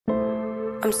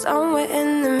I'm somewhere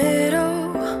in the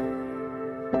middle,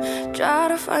 try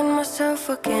to find myself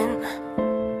again.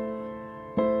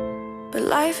 But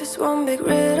life is one big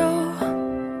riddle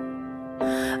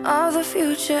of the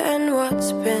future and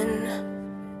what's been.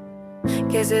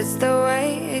 Guess it's the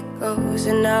way it goes,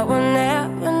 and I will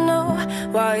never know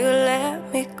why you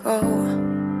let me go.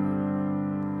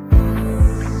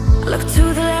 Look to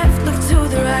the left, look to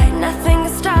the right, nothing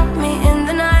can stop me in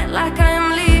the night. Like I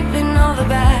am leaving all the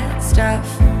bad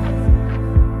stuff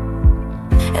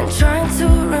and trying to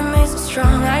remain so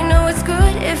strong. I know it's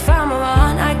good if I'm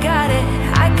alone. I got it,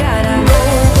 I gotta go,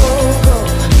 go, go,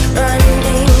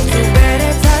 running to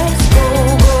better times. Go,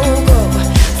 go, go,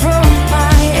 from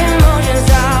my emotions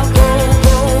I'll go,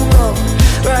 go, go,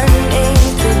 running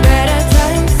to better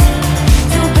times,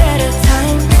 to better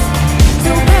times,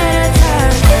 to better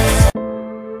times.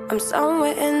 I'm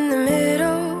somewhere in the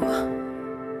middle,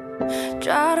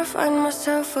 try to find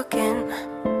myself again.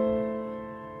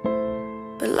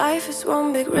 But life is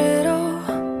one big riddle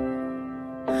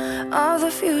of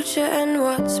the future and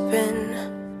what's been.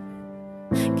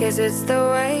 Guess it's the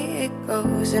way it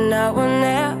goes, and I will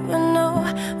never know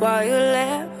why you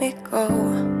let me go.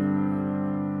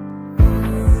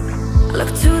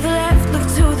 Look to the left, look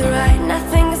to the right,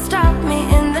 nothing can stop me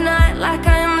in the night. Like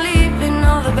I am leaving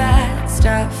all the bad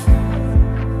stuff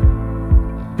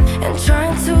and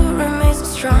trying to remain so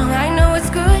strong. I know it's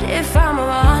good if I'm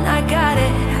alone. I got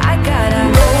it, I gotta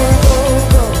go, go,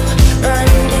 go,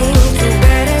 running to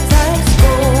better times.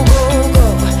 Go, go, go,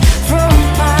 from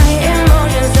my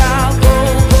emotions I'll go,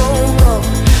 go, go,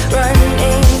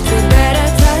 running to better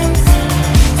times,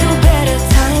 to better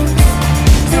times,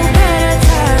 to better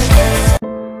times.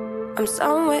 I'm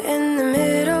somewhere in the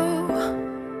middle,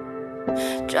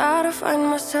 try to find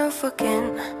myself again.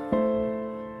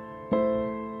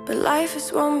 But life is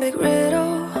one big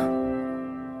riddle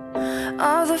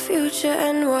of the future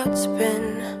and what's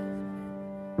been.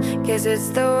 Guess it's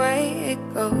the way it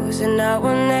goes, and I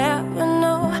will never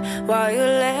know why you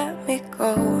let me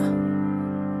go.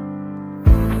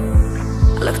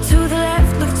 Look to the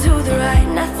left, look to the right,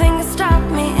 nothing can stop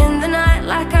me in the night.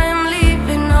 Like I am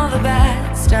leaving all the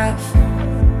bad stuff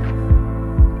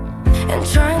and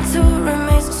trying to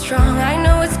remain so strong. I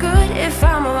know it's good if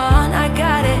I'm alone. I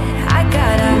got it, I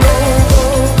gotta go, go,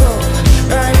 go,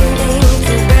 running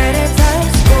to better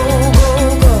times. Go, go,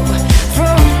 go,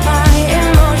 from my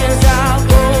emotions I'll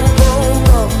go, go,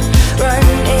 go,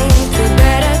 running to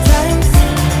better times,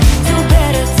 to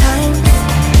better times,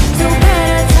 to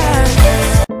better times.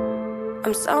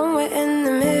 I'm somewhere in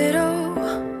the middle,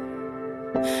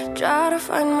 try to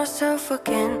find myself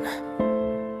again.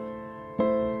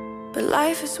 But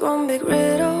life is one big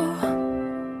riddle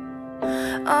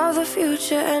of the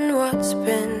future and what's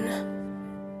been.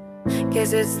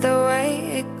 Guess it's the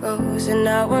way it goes, and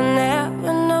I will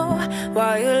never know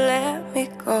why you let me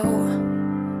go.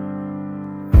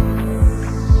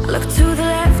 Look to the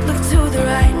left, look to the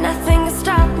right, nothing can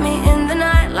stop me in the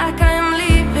night. Like I am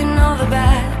leaving all the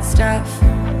bad stuff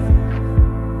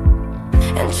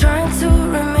and trying to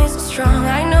remain so strong.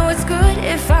 I know it's good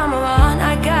if I'm alone.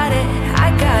 I got it,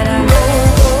 I gotta go,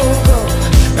 go, go,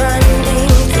 running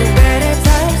to better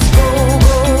times. Go,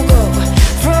 go, go,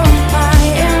 from my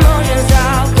emotions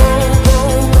I'll go, go,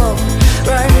 go,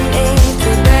 running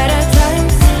to better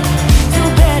times, to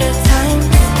better times,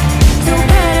 to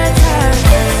better times.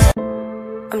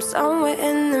 I'm somewhere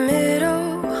in the middle,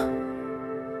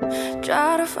 try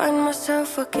to find myself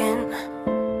again.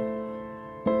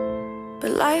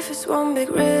 But life is one big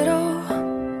riddle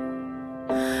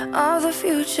of the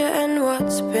future and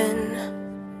what's been.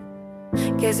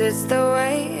 Guess it's the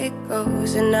way it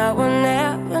goes, and I will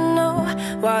never know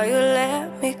why you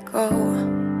let me go.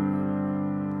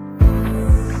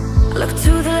 Look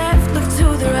to the left, look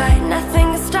to the right,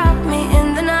 nothing can stop me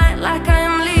in the night. Like I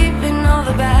am leaving all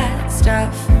the bad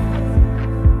stuff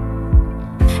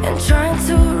and trying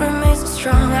to remain so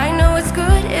strong. I know it's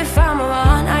good if I'm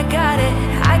alone. I got it,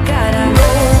 I gotta go,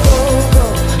 go, go,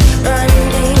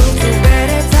 running to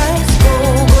better times. Go,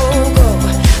 go, go,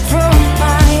 from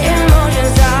my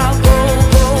emotions I'll go,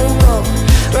 go, go,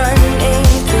 running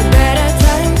to better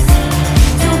times,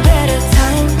 to better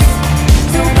times,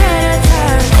 to better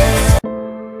times.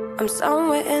 I'm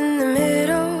somewhere in the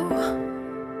middle,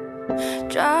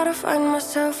 try to find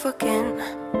myself again.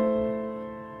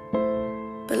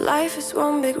 But life is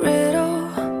one big riddle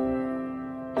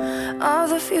of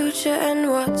the future and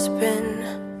what's been.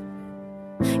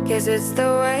 Guess it's the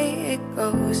way it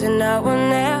goes, and I will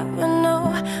never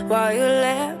know why you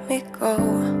let me go.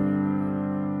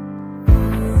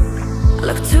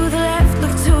 Look to the left,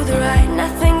 look to the right, nothing